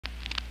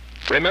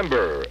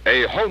Remember,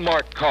 a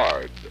Hallmark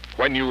card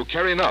when you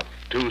carry enough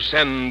to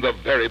send the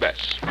very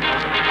best. From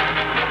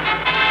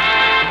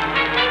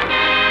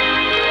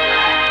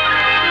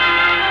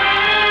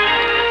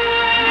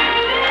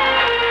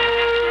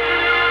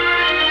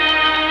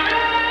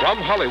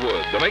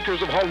Hollywood, the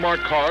makers of Hallmark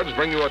cards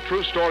bring you a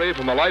true story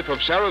from the life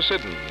of Sarah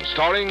Siddons,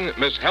 starring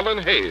Miss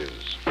Helen Hayes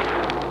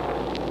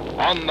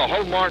on the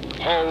Hallmark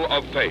Hall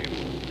of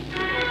Fame.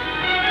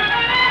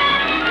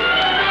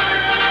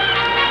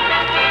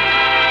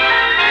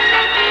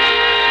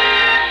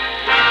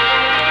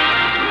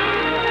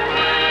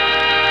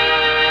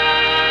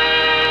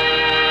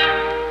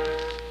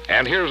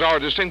 And here's our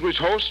distinguished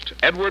host,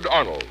 Edward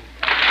Arnold.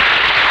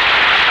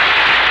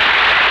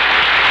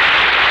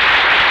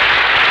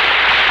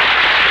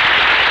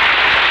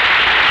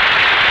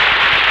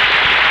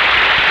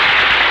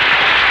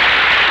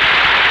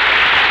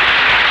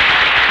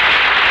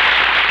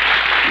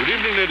 Good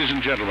evening, ladies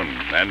and gentlemen,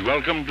 and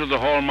welcome to the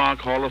Hallmark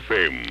Hall of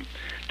Fame.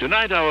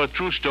 Tonight, our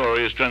true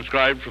story is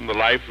transcribed from the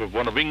life of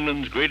one of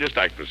England's greatest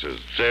actresses,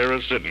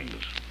 Sarah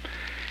Siddons.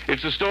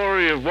 It's the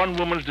story of one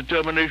woman's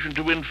determination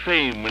to win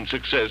fame and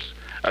success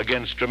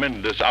against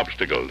tremendous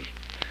obstacles.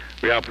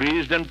 We are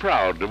pleased and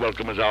proud to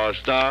welcome as our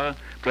star,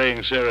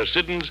 playing Sarah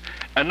Siddons,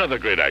 another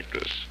great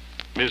actress,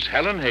 Miss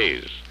Helen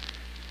Hayes.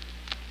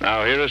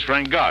 Now, here is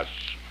Frank Goss.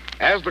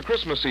 As the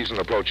Christmas season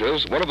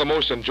approaches, one of the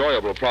most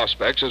enjoyable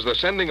prospects is the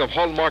sending of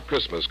Hallmark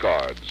Christmas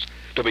cards,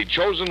 to be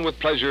chosen with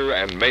pleasure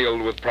and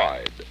mailed with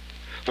pride.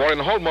 For in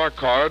Hallmark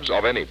cards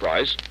of any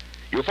price,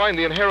 you'll find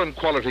the inherent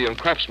quality and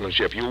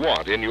craftsmanship you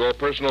want in your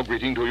personal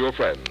greeting to your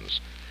friends.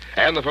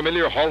 And the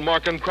familiar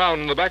Hallmark and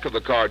crown in the back of the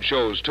card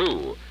shows,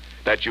 too,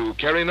 that you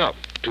care enough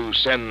to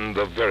send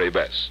the very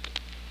best.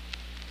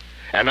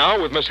 And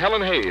now, with Miss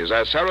Helen Hayes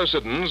as Sarah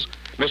Siddons,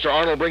 Mr.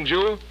 Arnold brings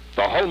you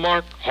the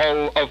Hallmark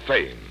Hall of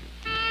Fame.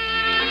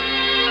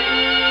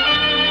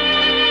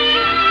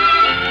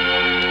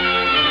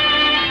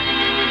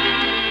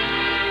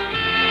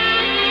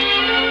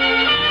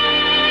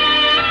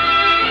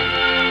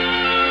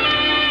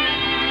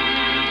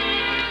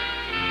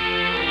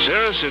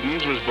 Sarah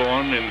Siddons was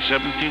born in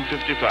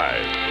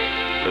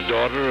 1755, the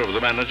daughter of the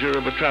manager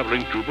of a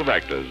traveling troupe of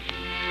actors.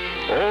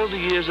 All the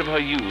years of her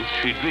youth,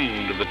 she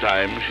dreamed of the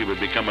time she would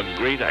become a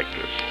great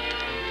actress.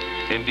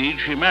 Indeed,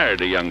 she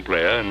married a young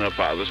player in her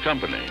father's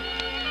company.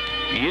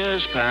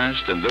 Years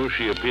passed, and though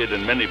she appeared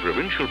in many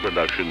provincial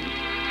productions,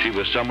 she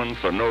was summoned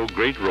for no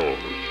great roles.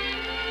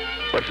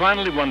 But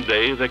finally, one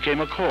day, there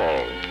came a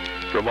call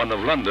from one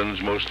of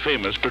London's most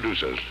famous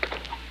producers.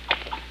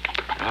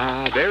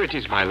 Ah, there it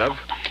is, my love.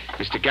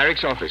 Mr.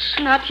 Garrick's office.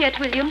 Not yet,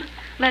 William.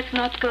 Let's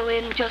not go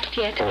in just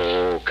yet.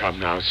 Oh, come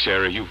now,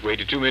 Sarah. You've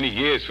waited too many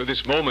years for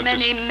this moment.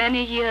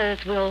 Many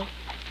years, Will.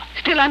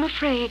 Still, I'm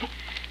afraid.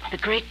 The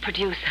great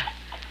producer,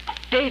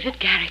 David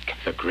Garrick.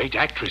 The great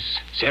actress,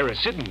 Sarah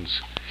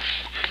Siddons.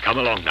 Come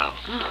along now.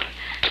 Oh.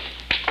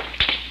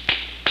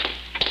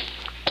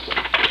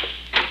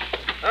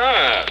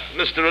 Ah,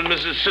 Mr. and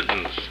Mrs.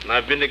 Siddons.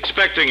 I've been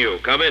expecting you.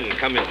 Come in,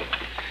 come in.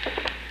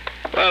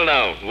 Well,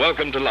 now,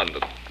 welcome to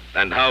London.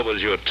 And how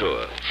was your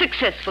tour?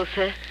 Successful,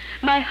 sir.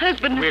 My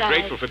husband and We're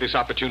grateful for this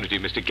opportunity,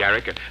 Mr.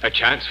 Garrick. A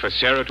chance for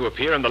Sarah to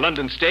appear on the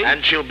London stage.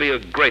 And she'll be a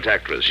great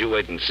actress. You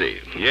wait and see.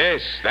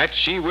 Yes, that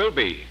she will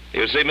be.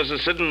 You see,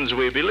 Mrs. Siddons,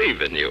 we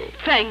believe in you.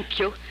 Thank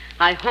you.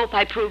 I hope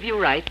I prove you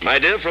right. My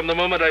dear, from the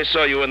moment I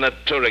saw you in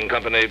that touring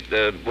company,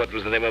 what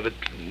was the name of it?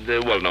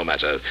 Well, no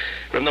matter.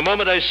 From the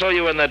moment I saw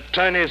you in that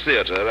tiny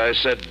theater, I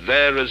said,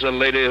 there is a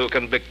lady who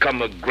can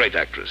become a great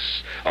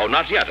actress. Oh,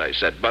 not yet, I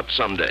said, but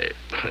someday.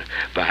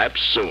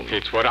 Perhaps soon.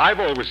 It's what I've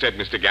always said,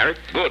 Mr. Garrick.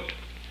 Good.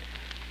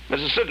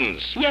 Mrs.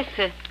 Siddons. Yes,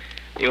 sir.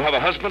 You have a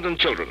husband and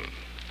children.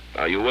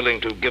 Are you willing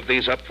to give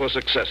these up for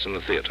success in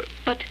the theater?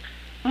 But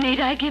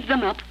need I give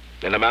them up?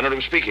 In a manner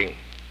of speaking.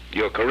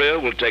 Your career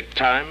will take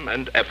time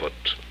and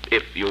effort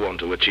if you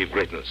want to achieve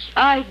greatness.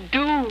 I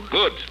do.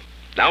 Good.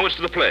 Now it's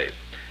to the play.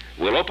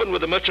 We'll open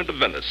with The Merchant of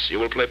Venice. You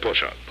will play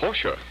Portia.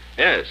 Portia?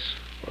 Yes.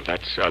 Well,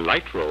 that's a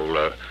light role,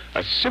 a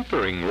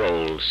simpering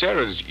role.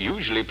 Sarah's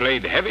usually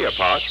played heavier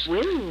parts.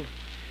 Will.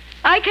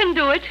 I can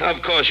do it.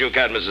 Of course you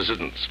can, Mrs.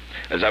 Siddons.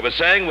 As I was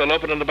saying, we'll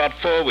open in about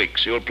 4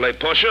 weeks. You'll play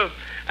Portia,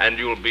 and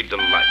you'll be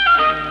delighted.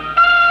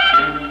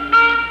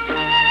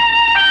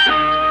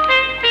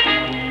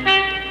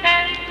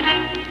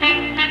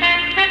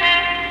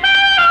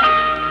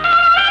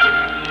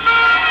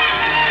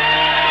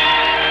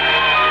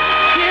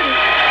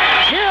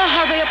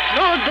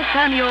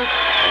 Samuel.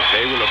 As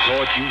they will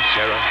applaud you,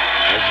 Sarah.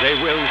 As they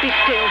will. Be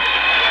still.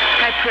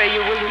 I pray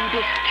you, William,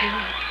 be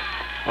still.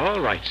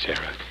 All right,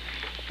 Sarah.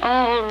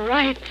 All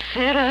right,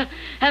 Sarah.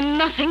 And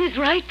nothing is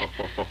right.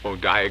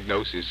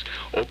 Diagnosis.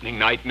 Opening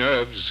night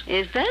nerves.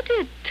 Is that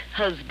it,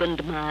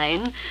 husband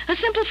mine? A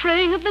simple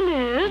fraying of the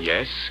nerves?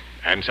 Yes,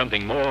 and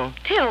something more.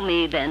 Tell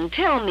me, then.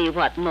 Tell me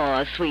what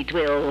more, sweet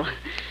Will.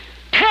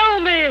 Tell Show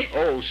me.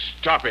 Oh,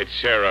 stop it,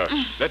 Sarah.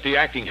 Let the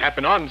acting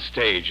happen on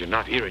stage and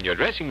not here in your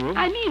dressing room.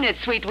 I mean it,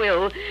 sweet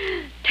Will.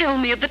 Tell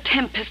me of the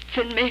tempests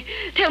in me.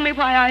 Tell me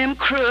why I am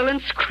cruel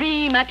and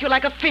scream at you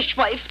like a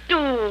fishwife.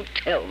 Do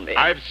tell me.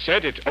 I've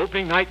said it.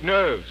 Opening night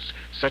nerves,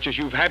 such as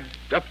you've had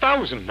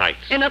 1,000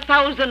 nights. In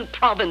 1,000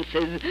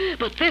 provinces.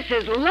 But this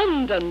is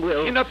London,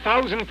 Will. In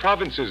 1,000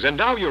 provinces, and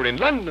now you're in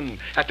London,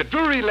 at the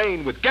Drury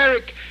Lane with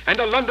Garrick and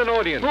a London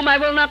audience. Whom I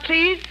will not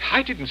please?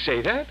 I didn't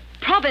say that.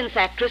 Province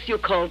actress, you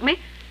called me.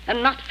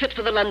 And not fit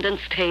for the London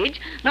stage.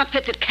 Not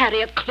fit to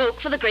carry a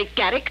cloak for the great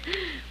Garrick.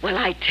 Well,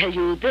 I tell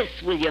you this,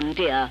 William,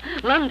 dear.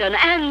 London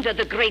and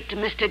the great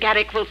Mr.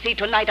 Garrick will see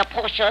tonight a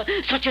Portia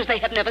such as they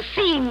have never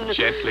seen.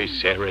 Gently,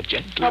 Sarah,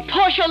 gently. A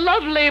Portia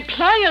lovely,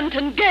 pliant,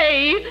 and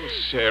gay. Oh,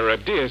 Sarah,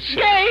 dear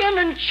Sarah. Gay and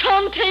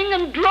enchanting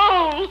and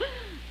droll.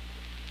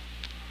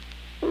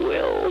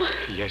 Will.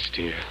 Yes,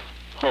 dear.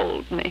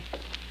 Hold me.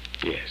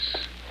 Yes.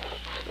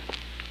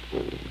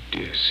 Oh,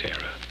 dear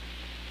Sarah.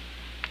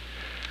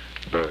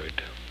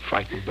 Bird,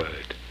 frightened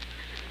bird.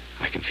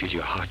 I can feel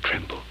your heart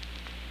tremble.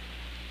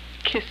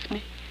 Kiss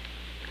me.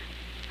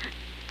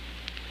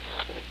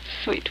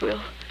 Sweet Will,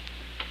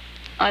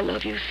 I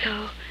love you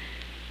so.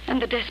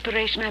 And the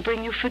desperation I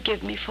bring you,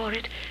 forgive me for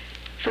it.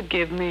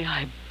 Forgive me,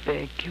 I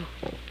beg you.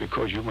 Oh,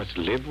 because you must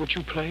live what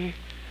you play?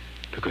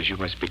 Because you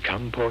must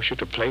become Portia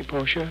to play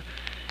Portia?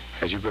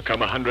 As you become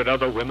 100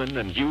 other women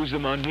and use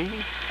them on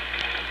me?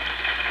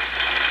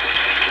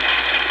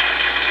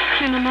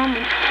 In a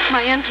moment,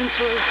 my entrance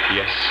will...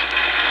 Yes.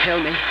 Tell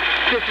me,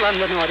 this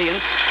London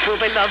audience, will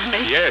they love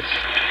me? Yes.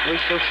 We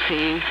shall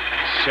see.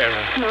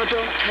 Sarah. No,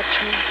 don't touch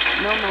me.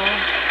 No more.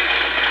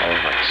 All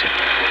right,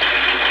 Sarah.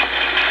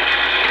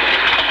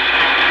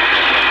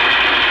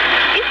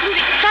 It was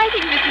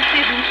exciting, Mrs.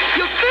 Siddons.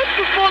 Your first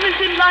performance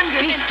in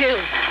London. Be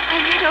still.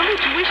 I had only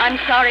to wish... I'm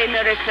sorry,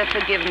 Nerissa,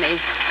 forgive me.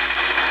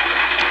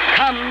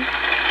 Come.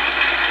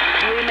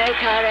 We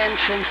make our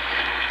entrance.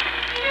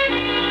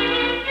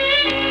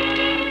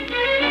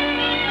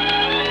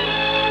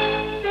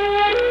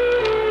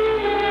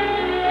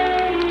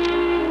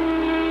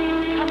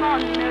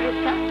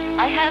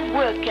 I have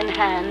work in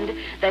hand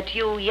that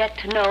you yet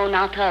know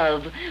not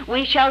of.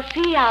 We shall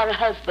see our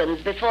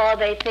husbands before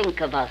they think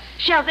of us.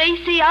 Shall they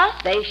see us?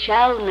 They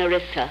shall,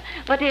 Nerissa,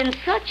 but in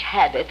such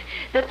habit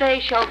that they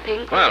shall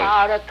think Well, we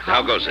are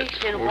how goes it?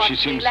 accomplished in Oh, what she we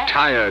seems lack.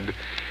 tired.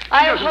 She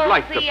I'll doesn't hold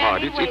like the thee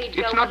part. anyway, It's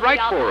Joe, not but right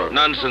the for her. opposite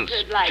Nonsense.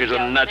 is like She's a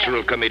yourself.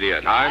 natural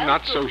comedian. I'm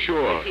not so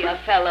sure. Be a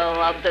fellow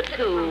of the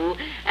two,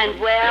 and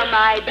wear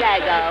my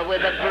dagger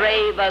with a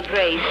braver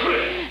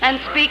grace,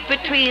 and speak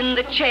between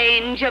the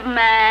change of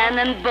man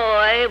and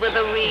boy with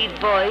a reed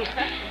voice,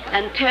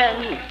 and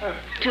turn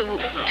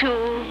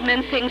two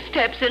mincing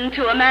steps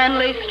into a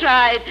manly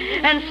stride,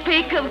 and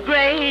speak of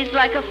grays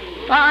like a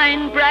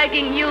fine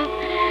bragging youth,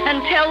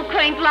 and tell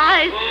quaint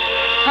lies.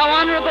 How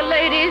honorable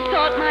ladies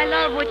sought my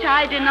love, which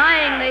I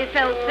denying, they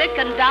fell sick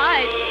and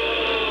died.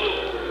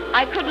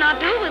 I could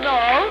not do with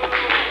all.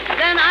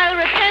 Then I'll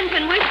repent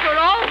and wish for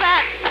all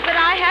that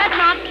I had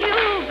not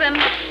killed them.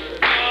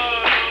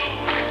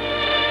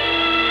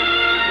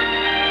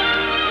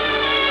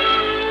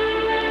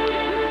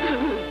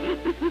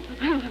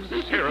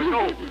 Sarah,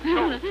 no,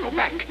 go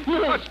back.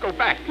 You must go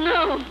back.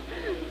 No.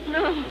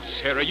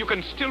 Sarah, you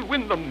can still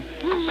win them.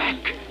 Go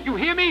back. You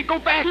hear me? Go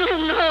back.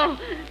 No.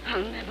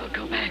 I'll never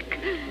go back.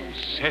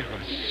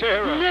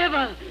 Sarah.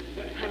 Never.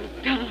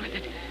 I'm done with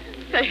it.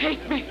 They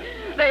hate me.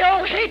 They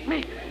all hate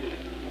me.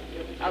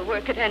 I'll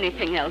work at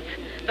anything else.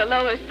 The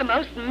lowest, the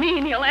most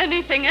menial,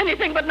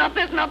 anything, but not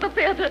this, not the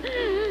theater.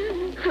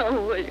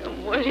 Oh,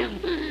 William,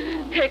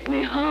 take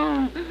me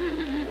home.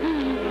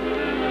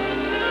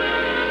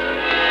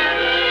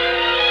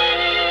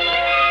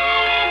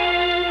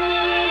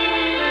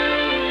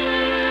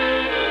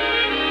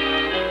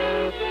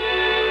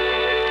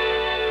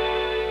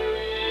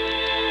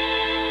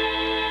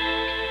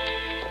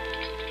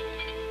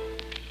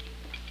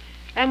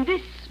 And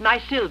this, my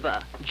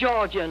silver,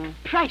 Georgian,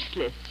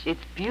 priceless.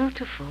 It's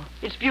beautiful.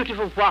 It's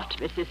beautiful what,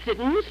 Mrs.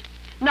 Siddons?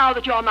 Now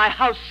that you're my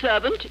house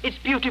servant, it's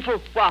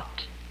beautiful what?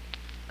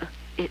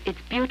 It's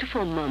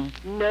beautiful, Mum.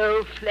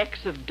 No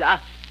flecks of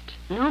dust.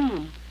 No,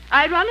 Mum.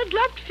 I run a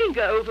gloved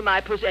finger over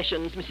my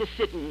possessions, Mrs.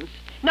 Siddons.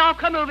 Now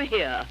come over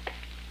here.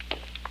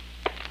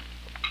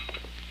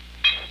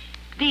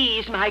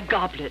 These, my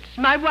goblets,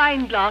 my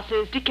wine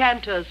glasses,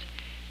 decanters.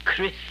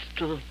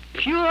 Crystal,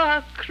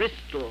 pure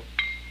crystal.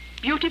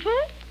 Beautiful?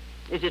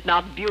 Is it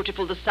not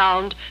beautiful, the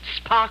sound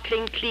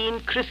sparkling, clean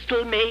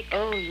crystal makes?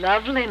 Oh,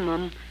 lovely,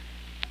 Mum.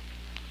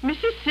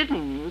 Mrs.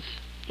 Siddons,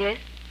 Yes?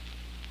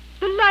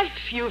 the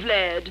life you've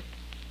led.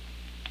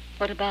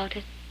 What about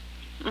it,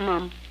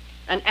 Mum?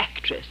 An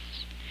actress.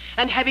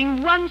 And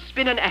having once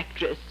been an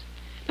actress,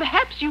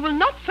 perhaps you will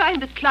not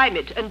find the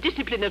climate and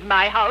discipline of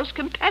my house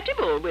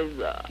compatible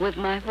with... With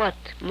my what,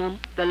 Mum?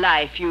 the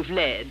life you've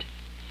led.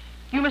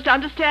 You must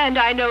understand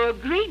I know a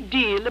great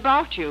deal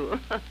about you.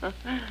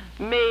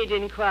 Made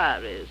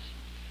inquiries.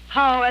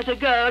 How, as a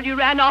girl, you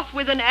ran off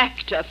with an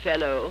actor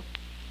fellow.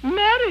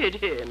 Married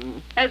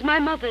him. As my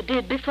mother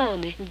did before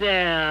me.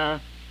 There.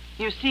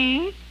 You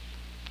see?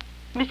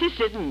 Mrs.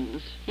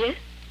 Siddons. Yes?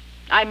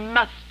 I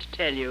must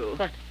tell you.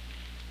 What?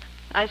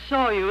 I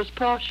saw you as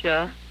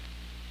Portia.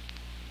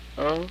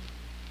 Oh?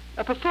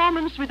 A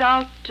performance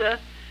without...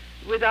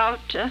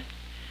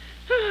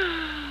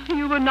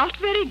 You were not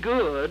very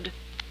good.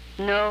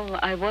 No,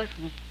 I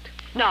wasn't.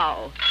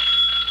 Now.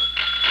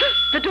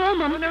 The door,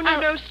 Mum.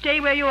 No,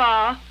 stay where you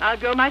are. I'll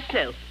go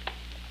myself.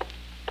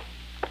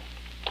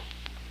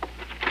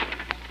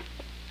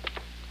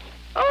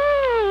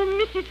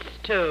 Oh, Mrs.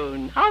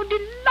 Stone, how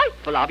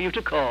delightful of you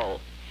to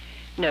call.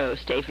 No,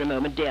 stay for a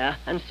moment, dear,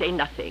 and say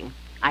nothing.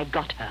 I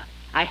got her.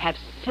 I have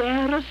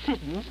Sarah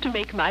Siddons to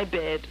make my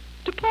bed,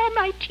 to pour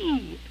my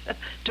tea,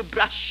 to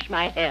brush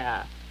my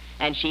hair.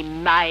 And she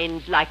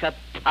minds like a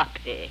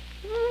puppy.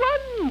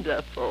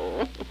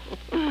 Wonderful.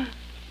 Come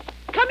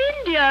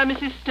in, dear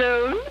Mrs.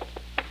 Stone.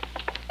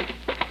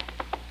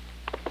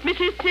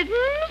 Mrs.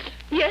 Siddons?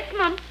 Yes,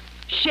 Mum.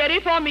 Sherry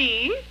for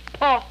me,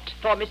 port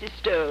for Mrs.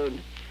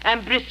 Stone.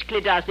 And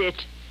briskly does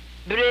it.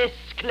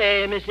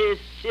 Briskly, Mrs.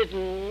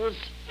 Siddons.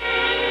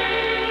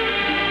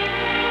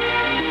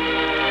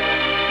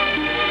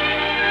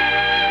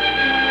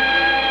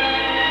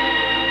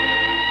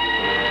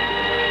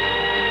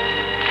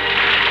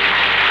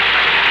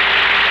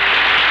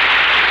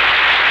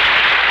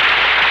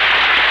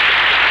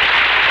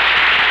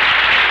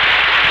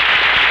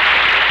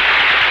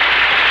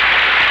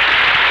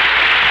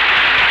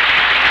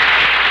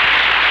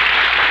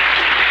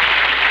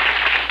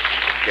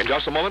 In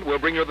just a moment, we'll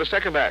bring you the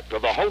second act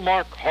of the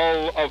Hallmark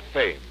Hall of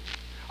Fame.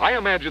 I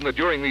imagine that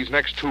during these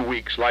next 2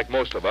 weeks, like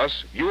most of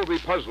us, you will be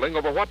puzzling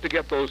over what to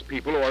get those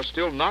people who are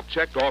still not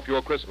checked off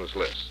your Christmas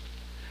list.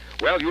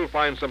 Well, you'll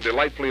find some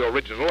delightfully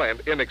original and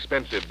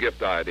inexpensive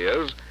gift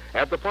ideas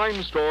at the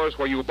fine stores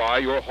where you buy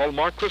your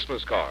Hallmark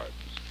Christmas cards.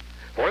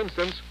 For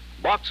instance,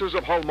 boxes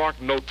of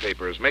Hallmark note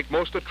papers make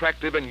most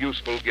attractive and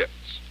useful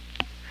gifts.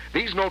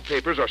 These note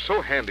papers are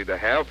so handy to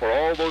have for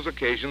all those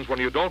occasions when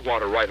you don't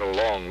want to write a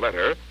long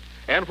letter,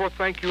 and for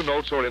thank you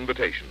notes or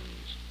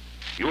invitations.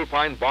 You'll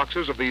find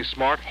boxes of these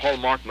smart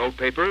Hallmark note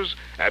papers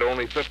at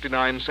only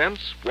 59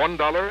 cents,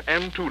 $1,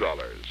 and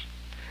 $2.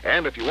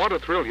 And if you want to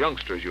thrill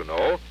youngsters, you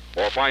know,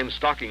 or find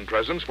stocking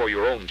presents for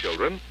your own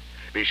children,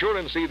 be sure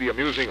and see the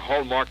amusing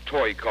Hallmark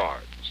toy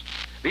cards.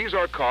 These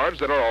are cards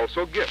that are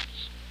also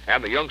gifts,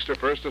 and the youngster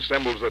first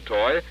assembles the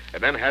toy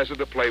and then has it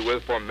to play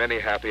with for many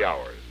happy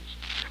hours.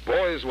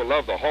 Boys will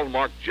love the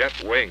Hallmark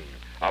Jet Wing,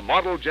 a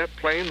model jet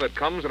plane that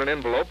comes in an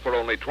envelope for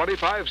only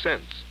 25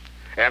 cents.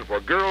 And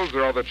for girls,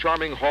 there are the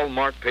charming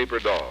Hallmark paper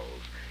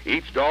dolls.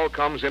 Each doll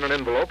comes in an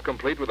envelope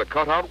complete with a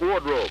cutout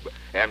wardrobe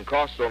and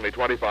costs only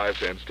 25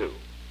 cents, too.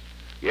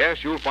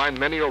 Yes, you'll find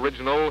many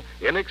original,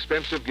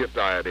 inexpensive gift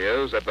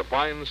ideas at the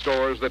fine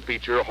stores that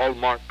feature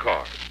Hallmark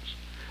cards.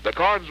 The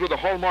cards with the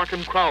Hallmark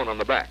and crown on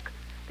the back,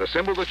 the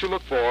symbol that you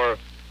look for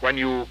when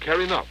you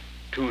care enough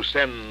to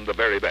send the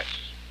very best.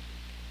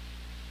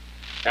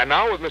 And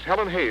now, with Miss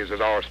Helen Hayes as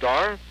our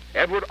star,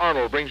 Edward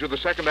Arnold brings you the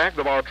second act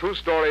of our true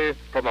story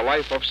from the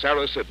life of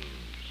Sarah Siddons.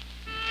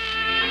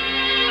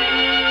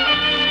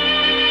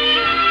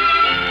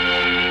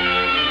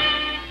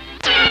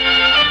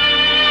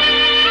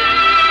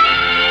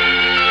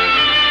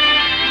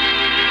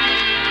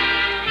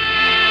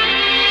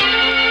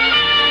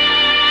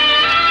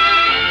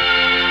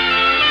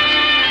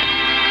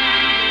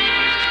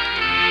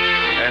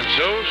 And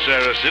so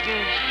Sarah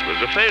Siddons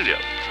was a failure.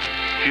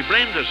 She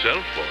blamed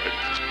herself for it.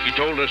 She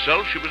told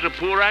herself she was a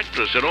poor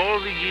actress, and all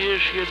the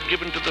years she had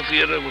given to the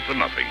theater were for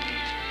nothing.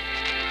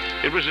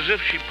 It was as if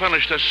she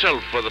punished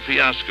herself for the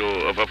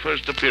fiasco of her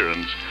first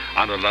appearance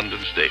on a London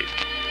stage.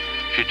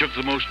 She took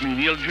the most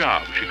menial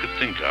job she could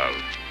think of.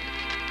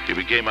 She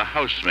became a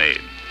housemaid.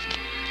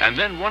 And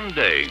then one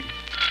day...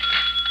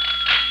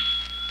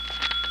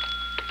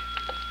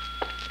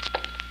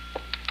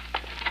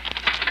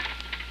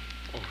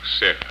 Oh,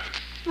 Sarah.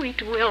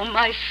 Sweet Will,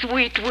 my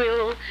sweet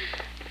Will.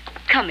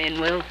 Come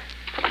in, Will.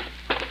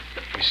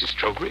 Mrs.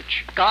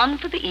 Trowbridge? Gone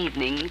for the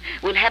evening.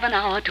 We'll have an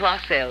hour to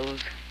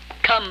ourselves.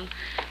 Come,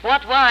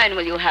 what wine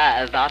will you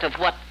have? Out of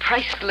what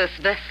priceless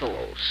vessel?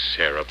 Oh,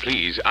 Sarah,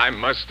 please, I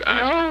must...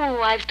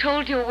 No, I've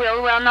told you,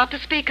 Will, well, not to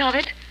speak of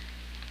it.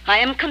 I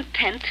am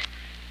content.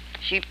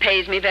 She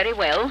pays me very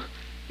well.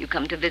 You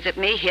come to visit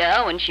me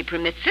here when she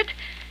permits it,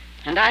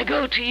 and I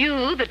go to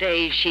you the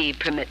day she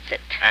permits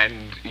it.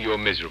 And you're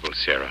miserable,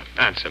 Sarah.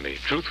 Answer me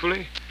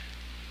truthfully.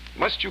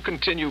 Must you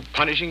continue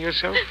punishing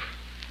yourself?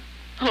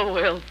 Oh,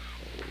 Will.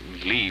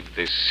 Leave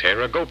this,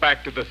 Sarah. Go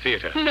back to the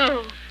theater.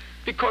 No.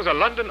 Because a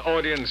London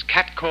audience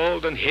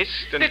catcalled and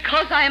hissed and...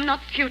 Because I am not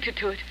suited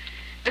to it.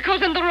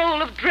 Because in the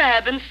role of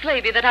drab and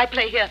slavey that I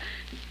play here,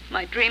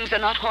 my dreams are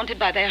not haunted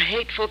by their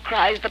hateful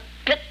cries, the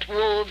pit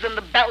wolves and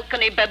the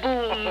balcony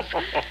baboons.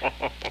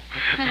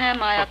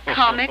 Am I a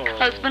comic,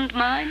 husband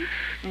mine?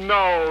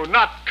 No,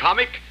 not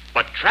comic,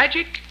 but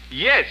tragic,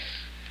 yes.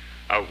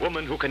 A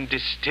woman who can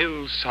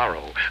distill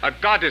sorrow. A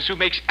goddess who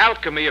makes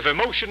alchemy of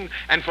emotion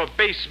and for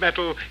base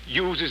metal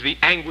uses the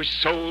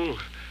anguished soul.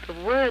 The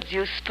words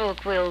you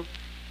spoke, Will,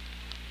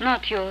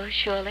 Not yours,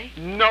 surely?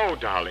 No,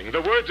 darling.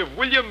 The words of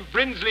William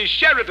Brinsley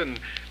Sheridan,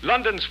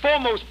 London's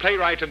foremost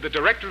playwright and the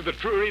director of the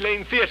Drury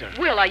Lane Theatre.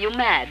 Will, are you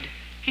mad?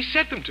 He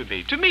said them to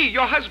me,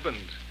 your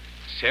husband.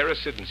 Sarah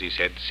Siddons, he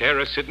said.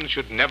 Sarah Siddons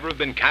should never have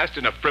been cast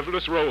in a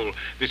frivolous role.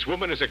 This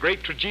woman is a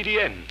great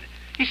tragedienne.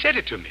 He said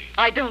it to me.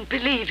 I don't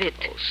believe it.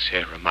 Oh,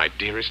 Sarah, my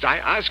dearest, I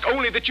ask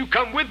only that you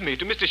come with me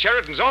to Mr.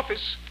 Sheridan's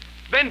office.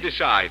 Then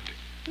decide.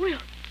 Will.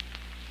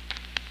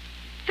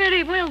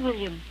 Very well,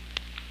 William.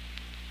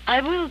 I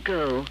will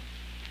go.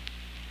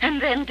 And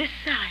then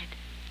decide.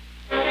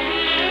 Will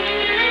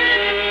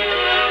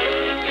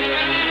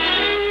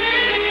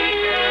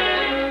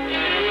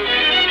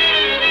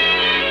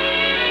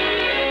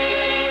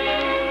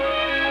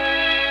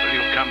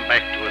you come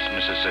back to us,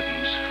 Mrs.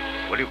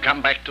 Siddons? Will you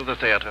come back to the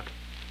theater?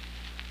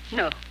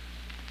 No,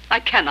 I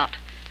cannot.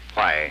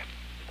 Why?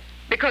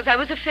 Because I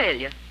was a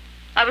failure.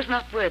 I was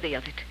not worthy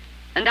of it.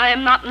 And I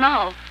am not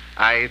now.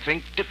 I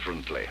think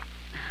differently.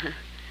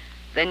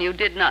 Then you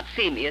did not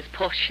see me as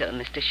Portia,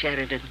 Mr.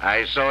 Sheridan.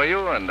 I saw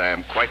you, and I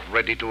am quite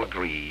ready to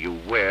agree. You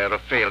were a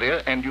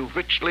failure, and you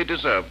richly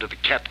deserved the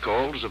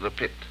catcalls of the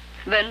pit.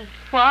 Then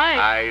why?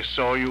 I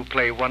saw you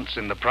play once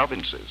in the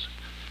provinces.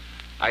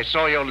 I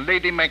saw your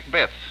Lady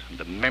Macbeth, and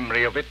the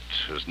memory of it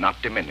was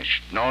not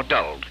diminished, nor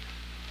dulled.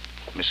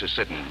 Mrs.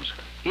 Siddons.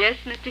 Yes,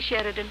 Mr.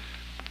 Sheridan?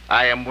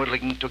 I am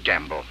willing to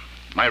gamble.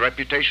 My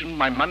reputation,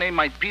 my money,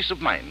 my peace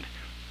of mind.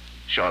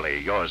 Surely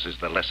yours is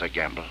the lesser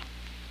gamble.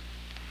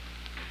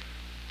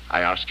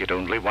 I ask it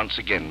only once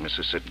again,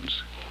 Mrs.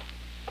 Siddons.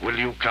 Will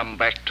you come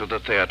back to the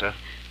theater?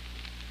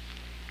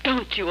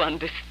 Don't you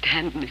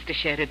understand, Mr.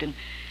 Sheridan?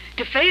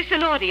 To face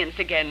an audience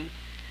again,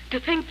 to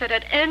think that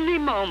at any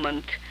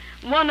moment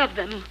one of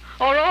them,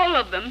 or all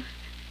of them,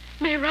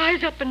 may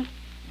rise up and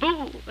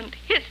boo and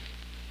hiss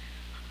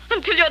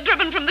until you're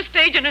driven from the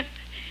stage in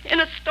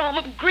a storm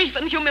of grief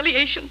and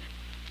humiliation.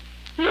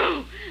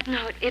 No,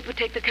 it would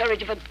take the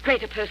courage of a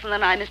greater person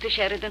than I, Mr.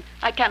 Sheridan.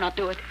 I cannot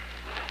do it.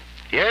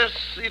 Yes,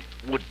 it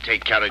would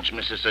take courage,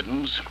 Mrs.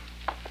 Siddons.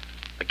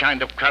 The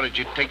kind of courage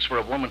it takes for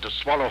a woman to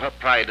swallow her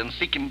pride and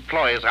seek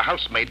employ as a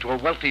housemaid to a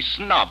wealthy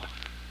snob.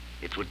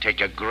 It would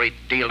take a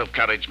great deal of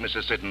courage,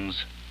 Mrs.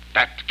 Siddons.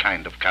 That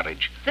kind of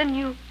courage. Then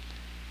you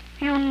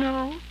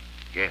know?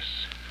 Yes.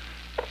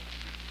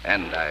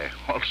 And I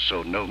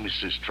also know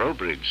Mrs.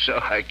 Trowbridge,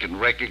 so I can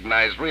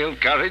recognize real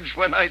courage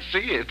when I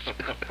see it.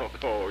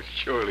 Oh,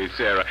 surely,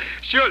 Sarah.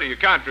 Surely you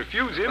can't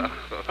refuse him.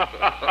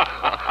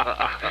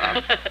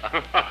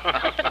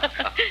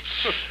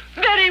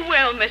 Very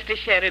well, Mr.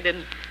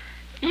 Sheridan.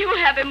 You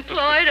have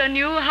employed a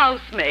new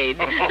housemaid.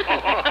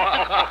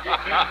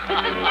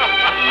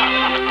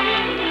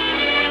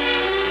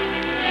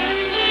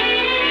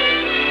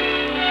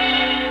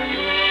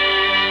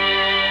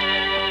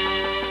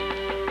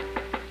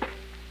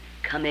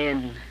 Come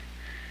in.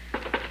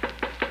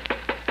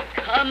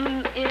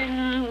 Come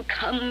in,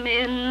 come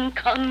in,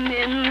 come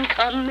in,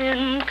 come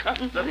in, come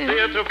in. The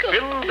theater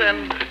filled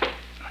and...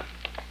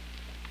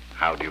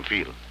 How do you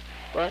feel?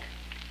 What?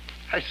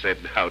 I said,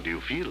 how do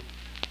you feel?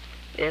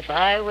 If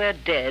I were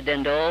dead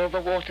and all the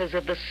waters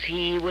of the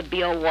sea would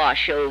be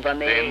awash over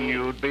me... Then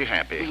you'd be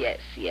happy.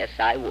 Yes,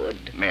 I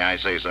would. May I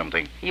say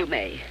something? You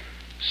may.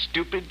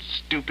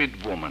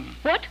 Stupid woman.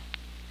 What?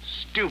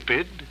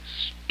 Stupid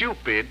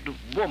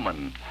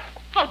woman.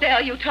 How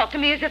dare you talk to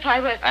me as if I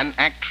were... An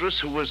actress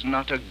who was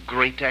not a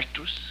great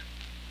actress?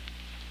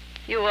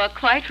 You are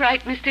quite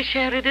right, Mr.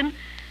 Sheridan.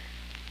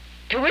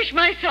 To wish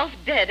myself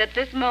dead at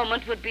this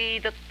moment would be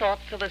the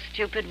thoughts of a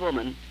stupid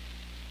woman.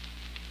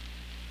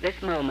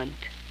 This moment.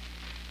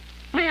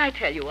 May I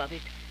tell you of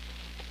it?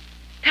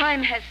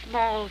 Time has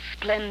small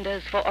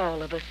splendors for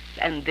all of us,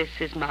 and this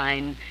is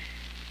mine.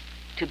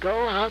 To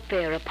go out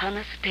there upon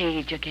a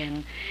stage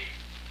again,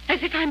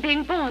 as if I'm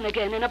being born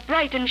again in a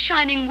bright and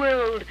shining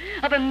world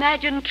of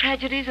imagined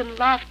tragedies and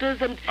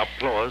laughters and...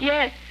 Applause?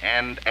 Yes.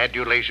 And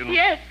adulation?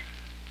 Yes.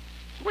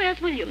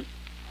 Where's William?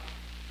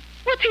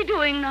 What's he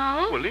doing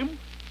now? William?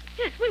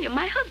 Yes, William,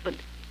 my husband.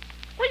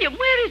 William,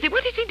 where is he?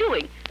 What is he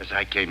doing? As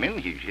I came in,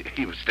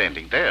 he was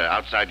standing there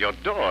outside your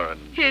door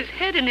and... His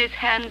head in his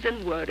hands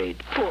and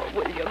worried. Poor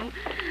William.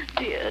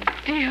 Dear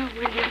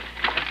William.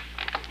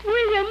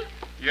 William.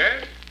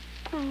 Yes?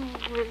 Oh,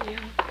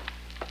 William.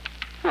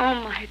 Oh,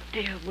 my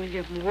dear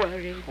William,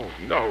 worried. Oh,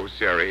 no,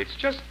 Sarah. It's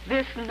just...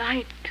 This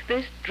night,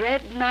 this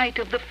dread night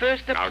of the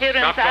first Now, appearance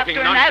stop after talking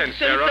an nonsense, absence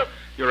Sarah. of...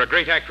 You're a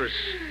great actress.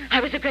 I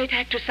was a great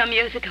actress some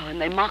years ago, and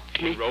they mocked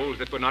me. Roles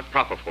that were not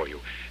proper for you.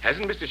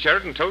 Hasn't Mr.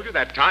 Sheridan told you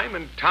that time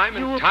and time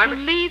and You time...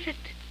 believe it?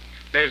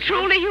 There's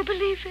Truly you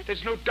believe it?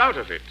 There's no doubt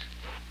of it.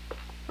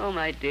 Oh,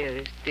 my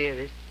dearest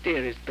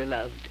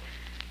beloved.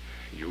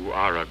 You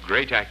are a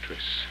great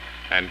actress.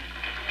 And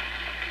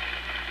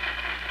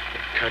the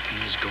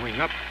curtain's going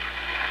up.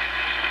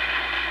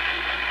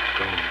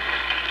 Go,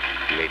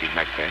 Lady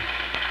Macbeth.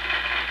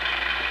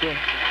 Yes.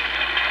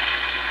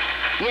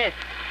 Yes.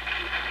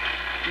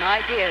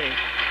 My dearest.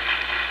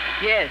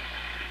 Yes.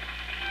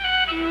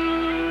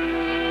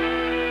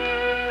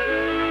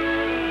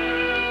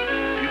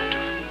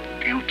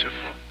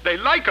 Beautiful. They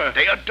like her.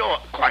 They adore...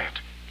 Quiet.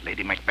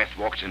 Lady Macbeth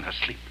walks in her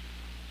sleep.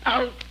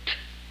 Out,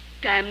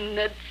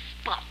 damned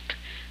spot.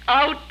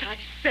 Out, I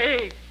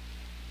say.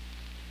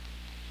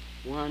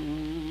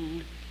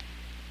 1,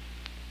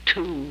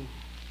 2.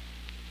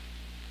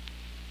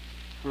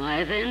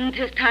 Why, then,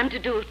 'tis time to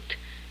do it.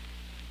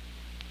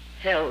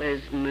 Hell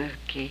is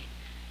murky.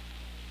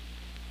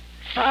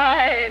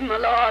 Fie, my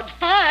lord,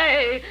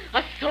 fie,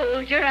 a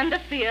soldier and a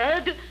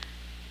feared.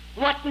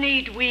 What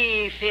need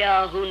we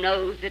fear who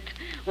knows it,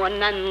 when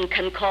none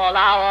can call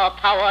our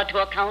power to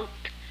account?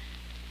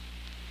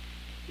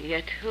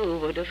 Yet who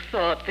would have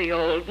thought the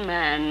old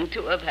man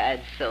to have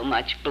had so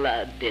much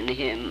blood in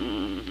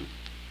him?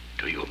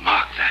 Do you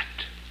mark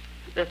that?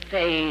 The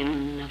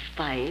Thane of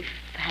Fife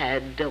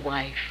had a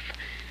wife.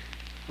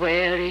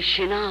 Where is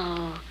she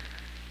now?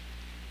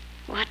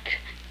 What?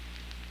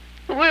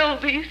 Will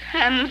these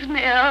hands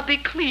ne'er be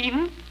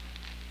clean?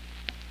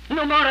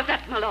 No more of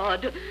that, my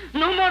lord.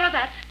 No more of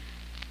that.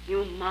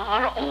 You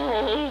mar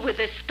all with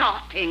this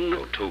starting.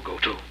 Go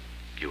to.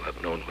 You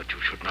have known what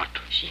you should not.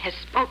 She has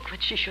spoke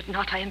what she should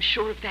not, I am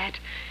sure of that.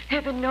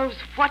 Heaven knows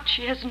what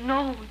she has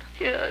known.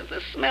 Here's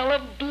the smell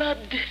of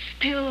blood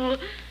still.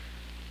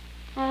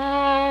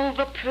 All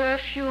the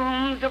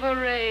perfumes of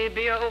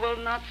Arabia will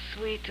not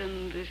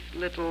sweeten this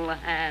little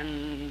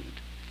hand.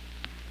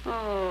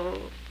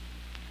 Oh.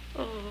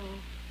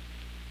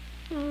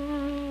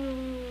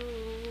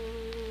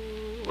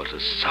 What a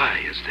sigh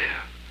is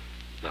there.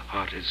 The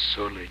heart is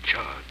sorely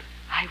charred.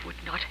 I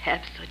would not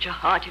have such a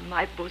heart in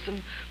my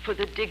bosom for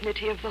the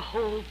dignity of the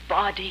whole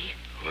body.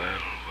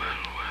 Well.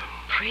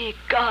 Pray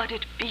God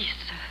it be,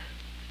 sir.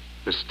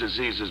 This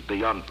disease is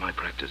beyond my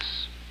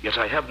practice. Yet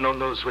I have known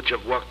those which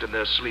have walked in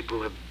their sleep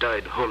who have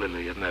died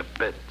holily in their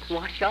beds.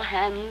 Wash your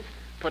hands.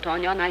 Put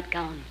on your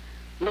nightgown.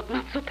 Look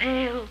not so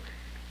pale.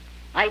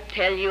 I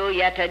tell you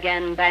yet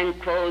again,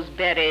 Banquo's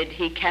buried.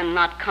 He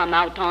cannot come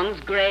out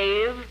on's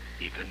grave.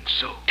 Even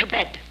so. To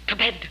bed.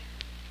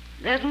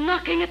 There's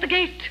knocking at the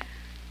gate.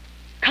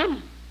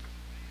 Come.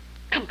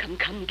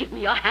 Give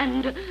me your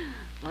hand.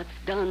 What's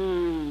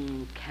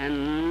done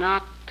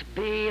cannot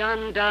be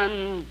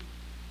undone.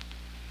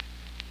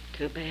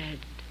 To bed.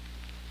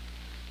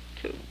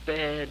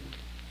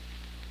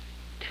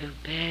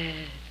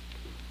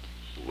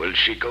 Will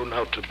she go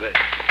now to bed?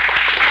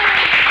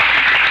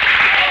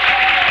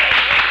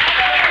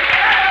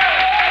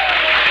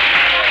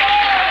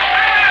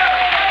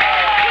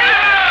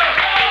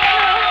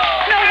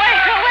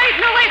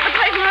 No, wait. The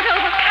play's not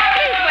over.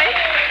 Please wait.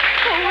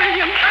 Oh,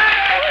 William.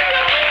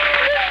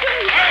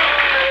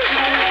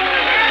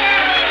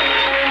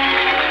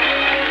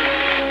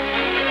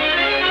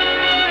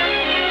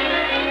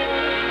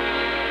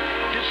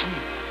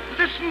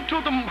 Listen to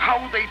them,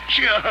 how they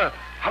cheer her,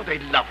 how they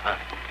love her.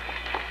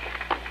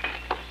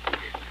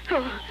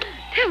 Oh,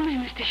 tell me,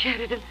 Mr.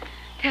 Sheridan.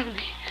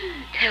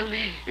 Tell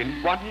me.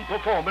 In one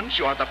performance,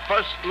 you are the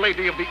first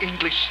lady of the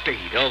English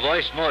stage. Your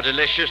voice more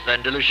delicious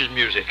than delicious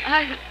music.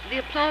 The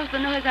applause, the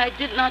noise, I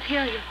did not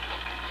hear you.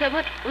 So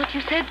what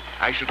you said?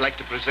 I should like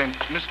to present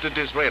Mr.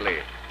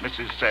 Disraeli,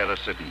 Mrs. Sarah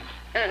Siddons.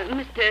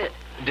 Mr.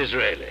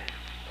 Disraeli.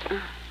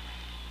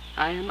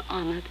 I am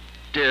honored.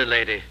 Dear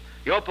lady,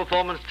 your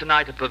performance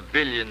tonight, a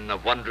pavilion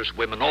of wondrous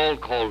women, all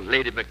called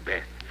Lady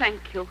Macbeth.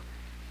 Thank you.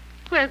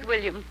 Where's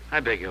William? I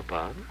beg your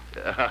pardon?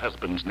 Her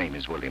husband's name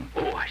is William.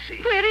 Oh, I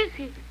see. Where is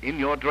he? In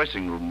your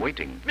dressing room,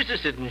 waiting. Mr.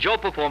 Siddons, your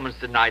performance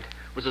tonight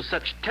was of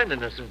such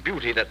tenderness and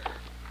beauty that...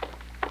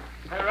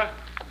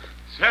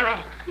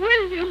 Sarah!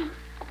 William!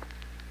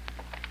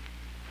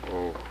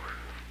 Oh,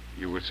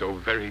 you were so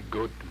very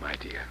good, my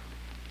dear.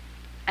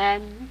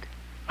 And?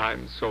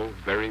 I'm so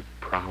very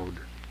proud.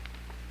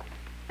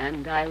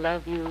 And I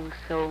love you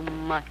so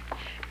much.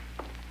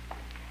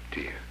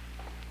 Dear.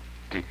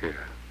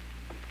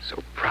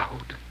 So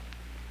proud.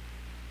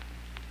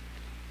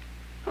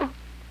 Oh.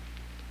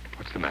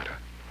 What's the matter?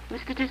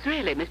 Mr.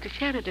 Disraeli, Mr.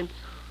 Sheridan.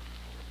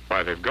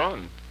 Why, they've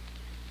gone.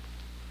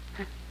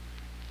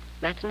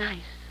 That's nice.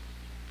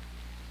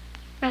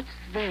 That's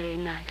very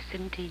nice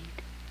indeed.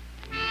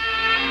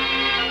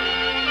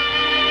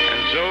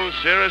 And so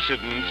Sarah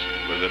Siddons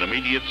was an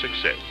immediate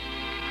success.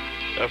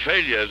 A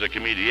failure as a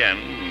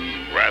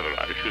comedienne, rather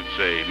I should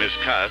say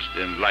miscast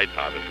in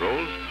light-hearted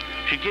roles,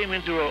 she came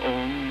into her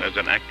own as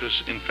an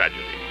actress in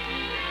tragedy.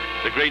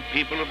 The great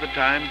people of the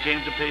time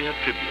came to pay her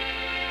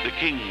tribute, the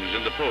kings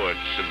and the poets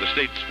and the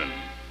statesmen.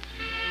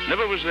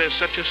 Never was there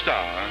such a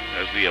star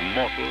as the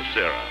immortal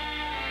Sarah.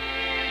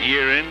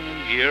 Year in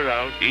and year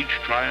out, each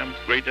triumph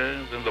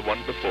greater than the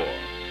one before,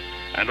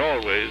 and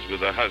always with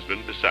her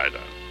husband beside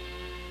her.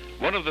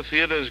 One of the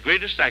theater's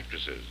greatest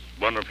actresses,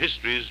 one of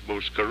history's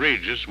most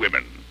courageous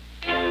women.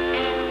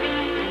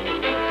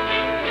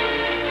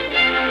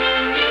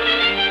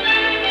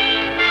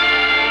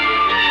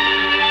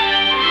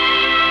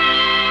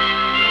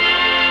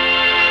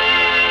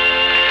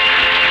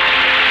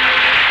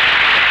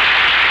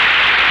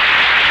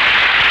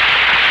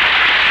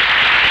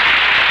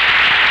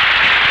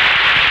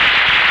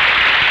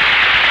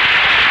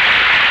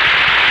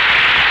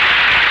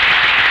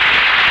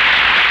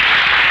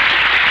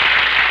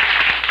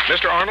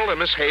 Mr. Arnold and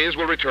Miss Hayes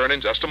will return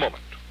in just a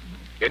moment.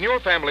 In your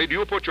family, do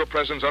you put your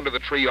presents under the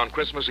tree on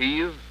Christmas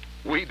Eve?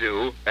 We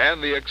do,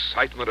 and the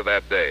excitement of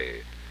that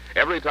day.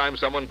 Every time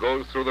someone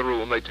goes through the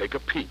room, they take a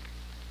peek.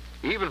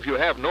 Even if you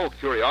have no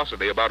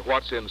curiosity about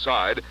what's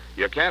inside,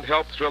 you can't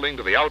help thrilling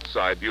to the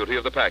outside beauty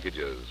of the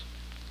packages.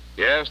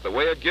 Yes, the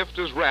way a gift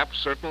is wrapped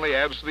certainly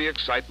adds to the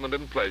excitement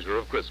and pleasure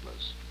of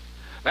Christmas.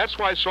 That's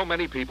why so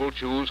many people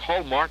choose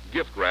Hallmark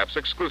gift wraps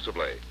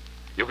exclusively.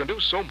 You can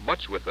do so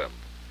much with them.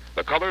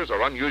 The colors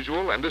are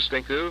unusual and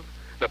distinctive.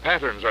 The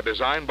patterns are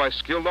designed by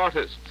skilled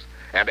artists.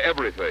 And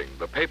everything,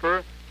 the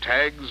paper,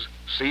 tags,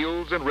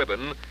 seals, and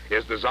ribbon,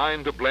 is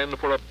designed to blend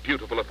for a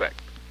beautiful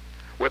effect.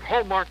 With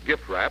Hallmark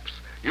gift wraps,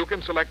 you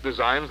can select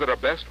designs that are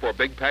best for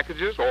big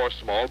packages or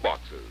small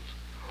boxes,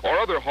 or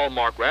other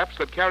Hallmark wraps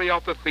that carry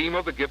out the theme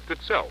of the gift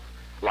itself,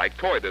 like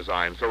toy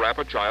designs to wrap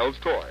a child's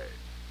toy.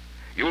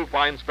 You'll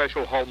find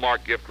special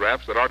Hallmark gift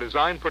wraps that are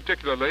designed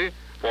particularly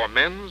for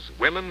men's,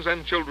 women's,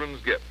 and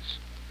children's gifts.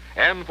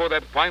 And for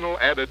that final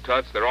added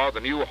touch, there are the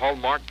new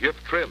Hallmark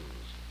gift trims.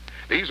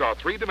 These are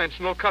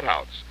three-dimensional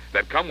cutouts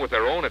that come with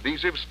their own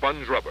adhesive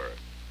sponge rubber.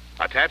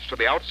 Attached to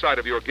the outside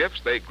of your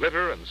gifts, they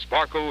glitter and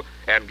sparkle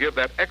and give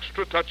that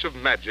extra touch of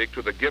magic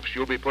to the gifts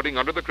you'll be putting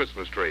under the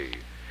Christmas tree.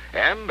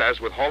 And, as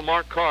with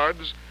Hallmark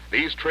cards,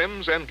 these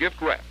trims and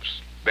gift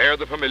wraps bear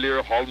the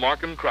familiar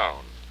Hallmark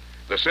crown,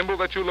 the symbol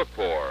that you look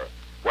for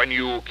when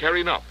you care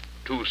enough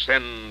to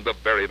send the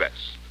very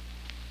best.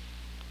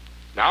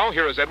 Now,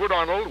 here is Edward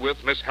Arnold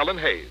with Miss Helen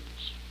Hayes.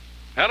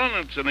 Helen,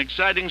 it's an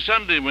exciting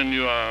Sunday when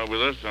you are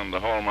with us on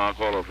the Hallmark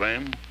Hall of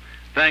Fame.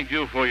 Thank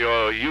you for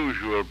your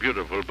usual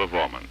beautiful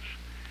performance.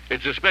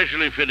 It's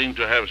especially fitting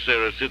to have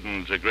Sarah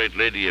Siddons, a great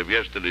lady of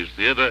yesterday's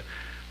theater,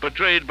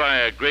 portrayed by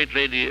a great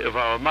lady of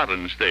our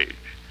modern stage.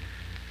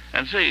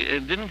 And say,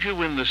 didn't you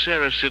win the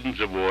Sarah Siddons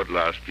Award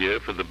last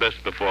year for the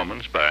best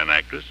performance by an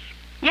actress?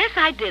 Yes,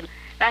 I did.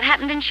 That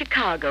happened in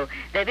Chicago.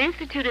 They've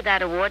instituted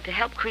that award to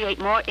help create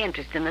more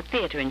interest in the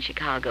theater in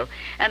Chicago.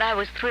 And I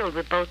was thrilled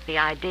with both the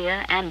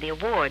idea and the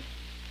award.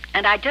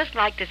 And I'd just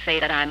like to say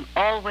that I'm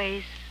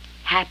always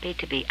happy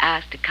to be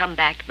asked to come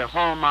back to the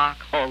Hallmark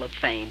Hall of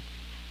Fame.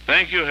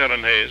 Thank you,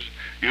 Helen Hayes.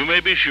 You may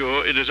be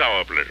sure it is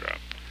our pleasure.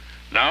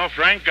 Now,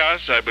 Frank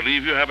Goss, I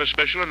believe you have a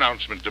special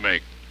announcement to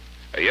make.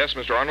 Yes,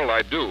 Mr. Arnold,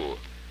 I do.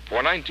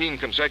 For 19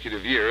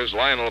 consecutive years,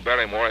 Lionel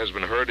Barrymore has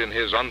been heard in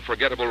his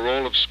unforgettable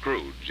role of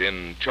Scrooge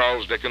in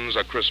Charles Dickens'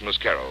 A Christmas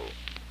Carol.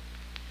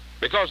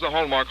 Because the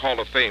Hallmark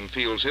Hall of Fame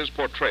feels his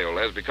portrayal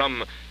has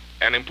become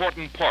an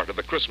important part of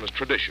the Christmas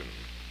tradition,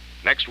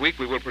 next week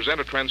we will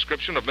present a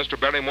transcription of Mr.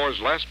 Barrymore's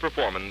last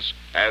performance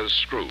as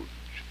Scrooge.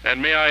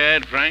 And may I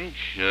add, Frank,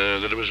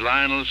 that it was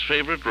Lionel's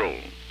favorite role.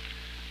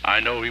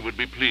 I know he would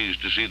be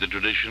pleased to see the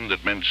tradition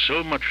that meant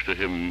so much to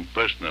him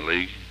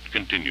personally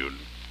continued.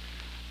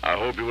 I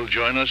hope you will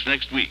join us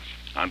next week.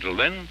 Until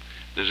then,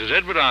 this is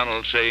Edward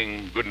Arnold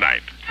saying good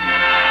night.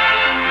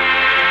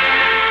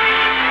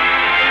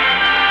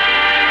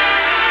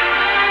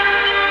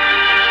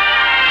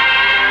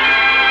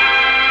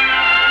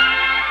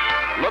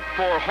 Look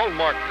for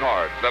Hallmark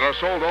cards that are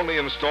sold only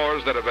in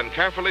stores that have been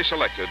carefully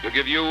selected to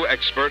give you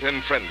expert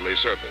and friendly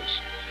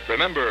service.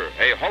 Remember,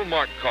 a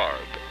Hallmark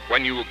card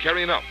when you care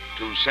enough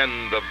to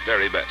send the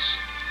very best.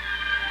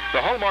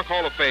 The Hallmark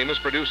Hall of Fame is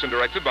produced and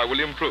directed by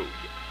William Krug.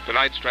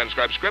 Tonight's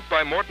transcribed script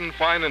by Morton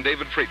Fine and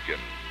David Friedkin.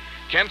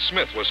 Kent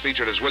Smith was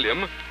featured as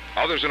William.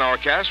 Others in our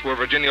cast were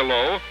Virginia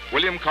Lowe,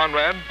 William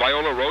Conrad,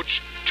 Viola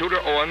Roach, Tudor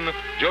Owen,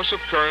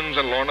 Joseph Kearns,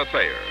 and Lorna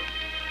Thayer.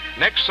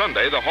 Next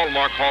Sunday, the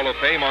Hallmark Hall of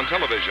Fame on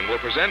television will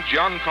present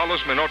Giancarlo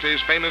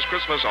Minotti's famous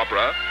Christmas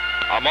opera,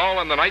 Amal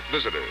and the Night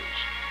Visitors.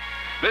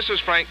 This is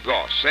Frank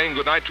Goss saying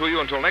goodnight to you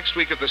until next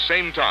week at the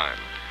same time,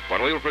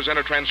 when we will present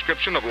a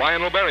transcription of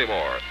Lionel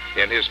Barrymore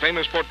in his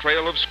famous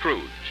portrayal of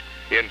Scrooge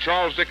in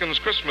Charles Dickens'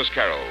 Christmas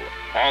Carol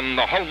on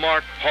the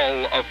Hallmark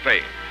Hall of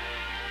Fame.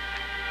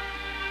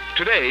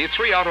 Today,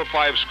 3 out of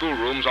 5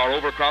 schoolrooms are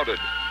overcrowded.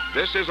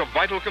 This is a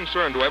vital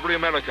concern to every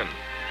American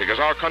because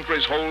our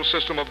country's whole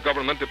system of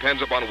government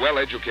depends upon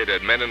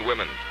well-educated men and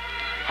women.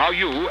 How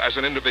you, as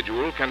an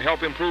individual, can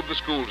help improve the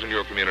schools in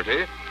your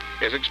community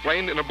is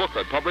explained in a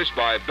booklet published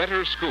by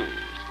Better Schools.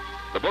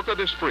 The booklet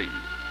is free.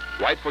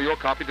 Write for your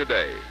copy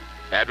today.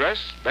 Address,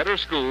 Better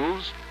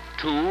Schools,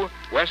 2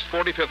 West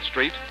 45th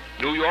Street,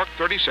 New York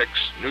 36,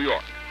 New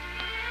York.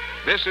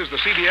 This is the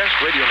CBS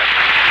Radio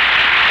Network.